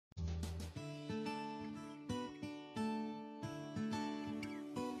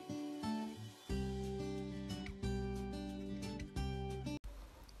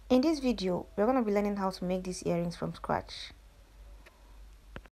In this video, we're going to be learning how to make these earrings from scratch.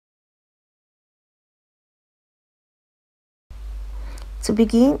 To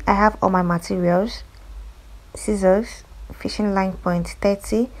begin, I have all my materials: scissors, fishing line point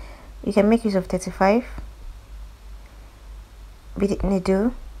 30, you can make use of 35, beaded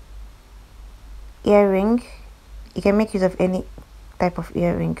needle, earring, you can make use of any type of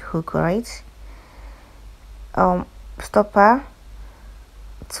earring hook, right? Stopper,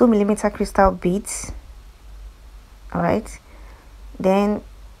 2mm crystal beads, alright, then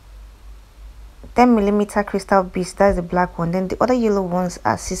 10mm crystal beads, that's the black one, then the other yellow ones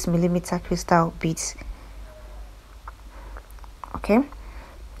are 6mm crystal beads. Okay,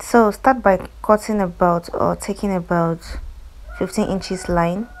 so start by cutting about or taking about 15 inches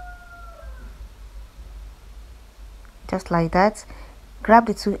line, just like that. Grab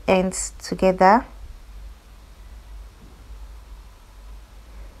the two ends together.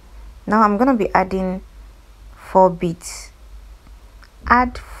 Now I'm gonna be adding 4 beads.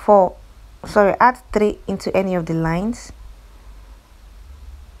 Add 3 into any of the lines.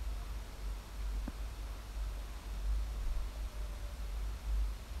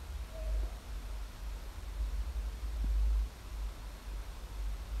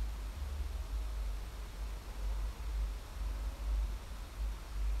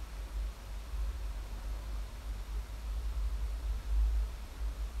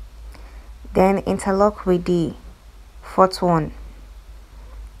 Then interlock with the 4th one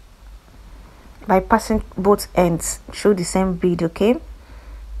by passing both ends through the same bead, okay,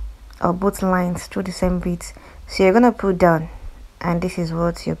 or both lines through the same beads. So you're gonna put down, and this is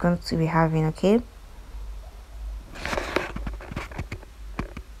what you're going to be having, okay.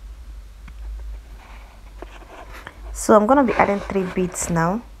 So I'm gonna be adding 3 beads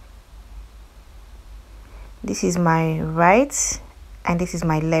now. This is my right and this is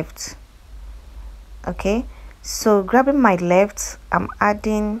my left. Okay, so grabbing my left, I'm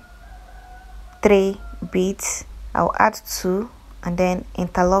adding 3 beads. I'll add 2 and then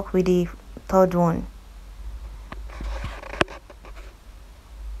interlock with the 3rd one.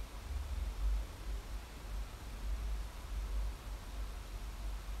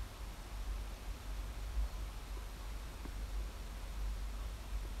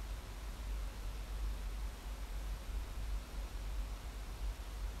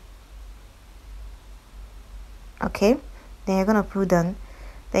 Okay, then you're gonna put down.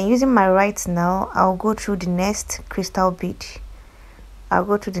 Then using my right now, I'll go through the next crystal bead. I'll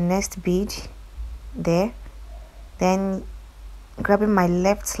go to the next bead there, then grabbing my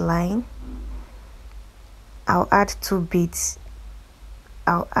left line, I'll add 2 beads.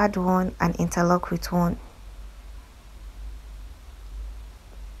 I'll add 1 and interlock with 1.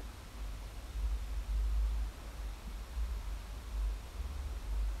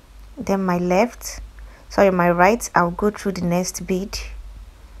 Then my right, I'll go through the next bead.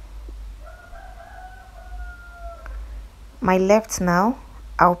 My left now,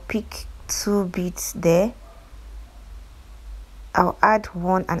 I'll pick 2 beads there. I'll add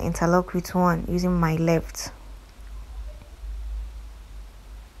 1 and interlock with 1 using my left.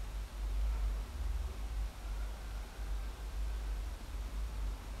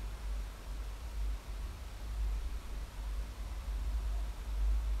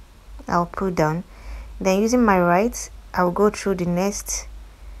 I'll put down. Then using my right, I'll go through the next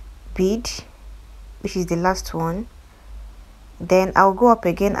bead, which is the last one. Then I'll go up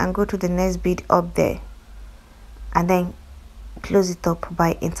again and go to the next bead up there, and then close it up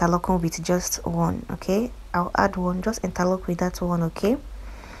by interlocking with just 1. Okay, I'll add 1, just interlock with that 1, okay,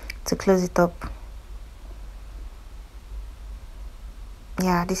 to close it up.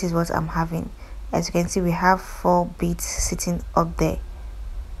 Yeah, this is what I'm having. As you can see, we have 4 beads sitting up there.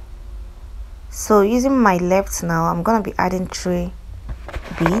 So using my left now, I'm gonna be adding 3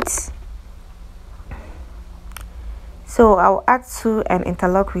 beads. So I'll add 2 and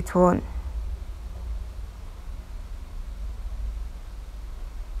interlock with 1.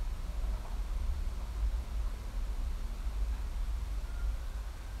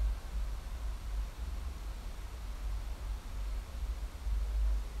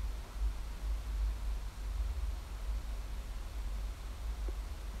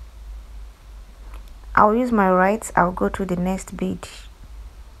 I'll use my right, I'll go to the next bead.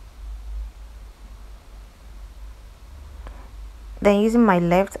 Then using my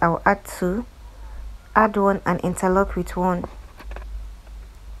left, I'll add 2, add 1 and interlock with 1.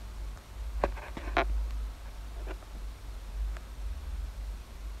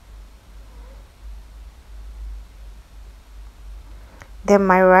 Then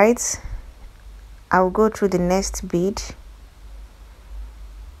my right, I'll go through the next bead.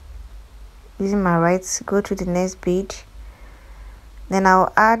 using my right, go to the next bead. Then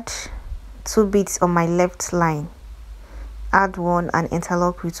I'll add 2 beads on my left line, add one and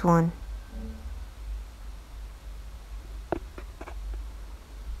interlock with one.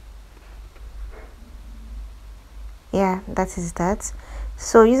 Yeah, that is that.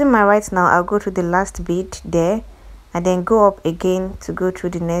 So using my right now, I'll go to the last bead there and then go up again to go through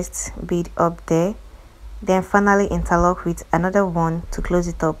the next bead up there, then finally interlock with another one to close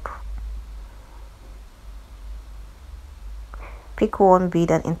it up. Pick one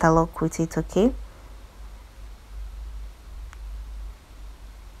bead and interlock with it, okay?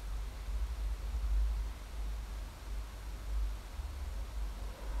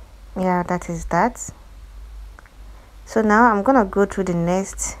 Yeah, that is that. So now I'm gonna go through the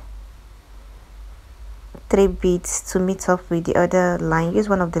next 3 beads to meet up with the other line. Use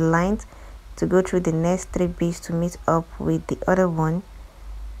one of the lines to go through the next 3 beads to meet up with the other one.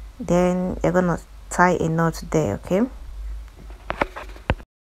 Then you're gonna tie a knot there, okay?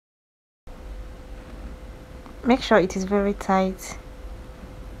 Make sure it is very tight,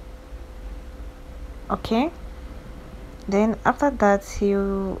 okay? Then after that,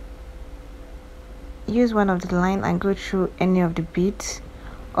 you use one of the line and go through any of the beads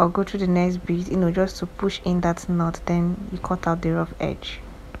or go through the next bead, you know, just to push in that knot. Then you cut out the rough edge.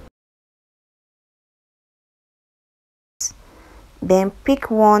 Then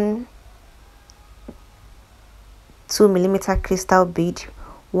pick one 2mm crystal bead,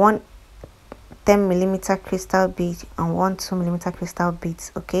 one 10mm crystal bead and one 2mm crystal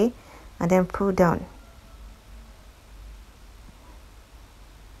beads, okay? And then pull down.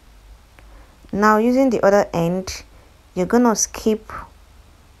 Now using the other end, you're gonna skip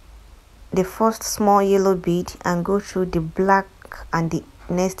the first small yellow bead and go through the black and the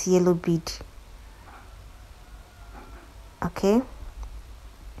next yellow bead, okay?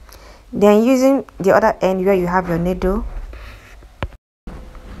 Then using the other end where you have your needle,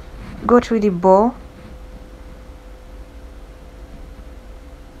 go through the ball,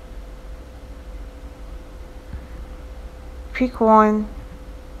 pick one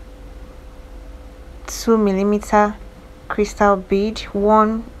 2mm crystal bead,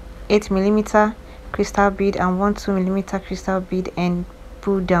 one 8mm crystal bead and one 2mm crystal bead and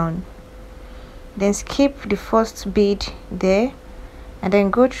pull down. Then skip the first bead there and then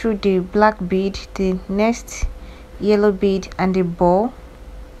go through the black bead, the next yellow bead and the ball,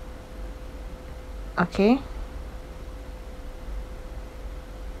 okay?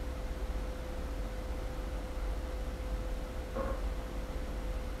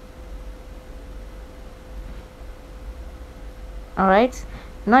 All right,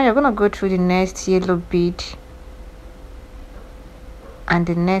 now you're gonna go through the next yellow bead and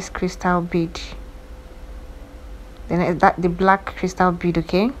the next crystal bead, then that the black crystal bead,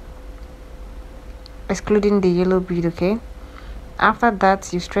 okay, excluding the yellow bead, okay? After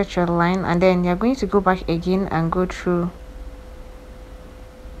that, you stretch your line and then you're going to go back again and go through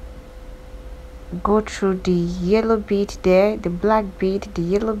the yellow bead there, the black bead, the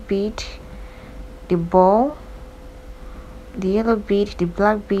yellow bead, the ball, the yellow bead, the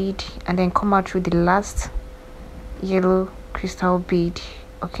black bead, and then come out through the last yellow crystal bead,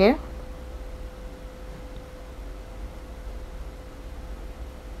 okay?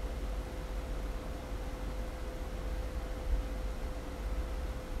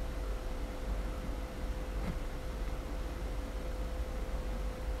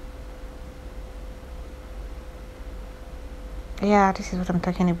 Yeah, this is what I'm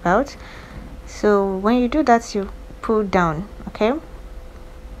talking about. So when you do that, you pull down, okay?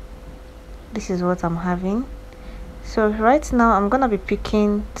 This is what I'm having. So right now I'm gonna be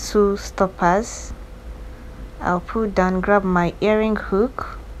picking 2 stoppers. I'll pull down, grab my earring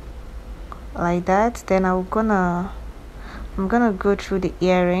hook like that. Then I'm gonna go through the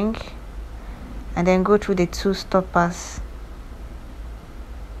earring and then go through the 2 stoppers.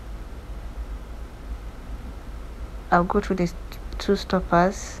 I'll go through the 2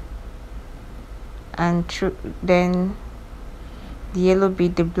 stoppers and then the yellow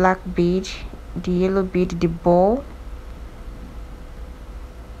bead, the black bead, the yellow bead, the ball,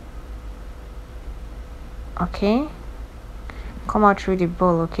 okay? Come out through the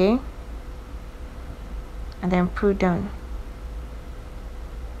ball, okay? And then pull down.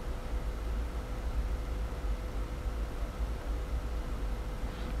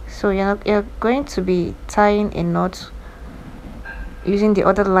 So you're going to be tying a knot using the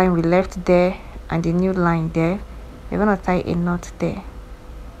other line we left there and the new line there. You're gonna tie a knot there,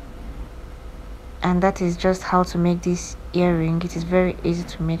 and that is just how to make this earring. It is very easy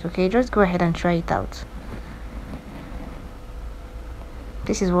to make, okay? Just go ahead and try it out.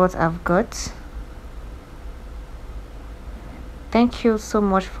 this is what I've got. Thank you so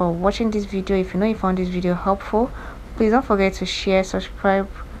much for watching this video. If you found this video helpful, please don't forget to share, subscribe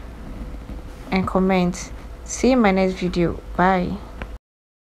and comment. See you in my next video. Bye.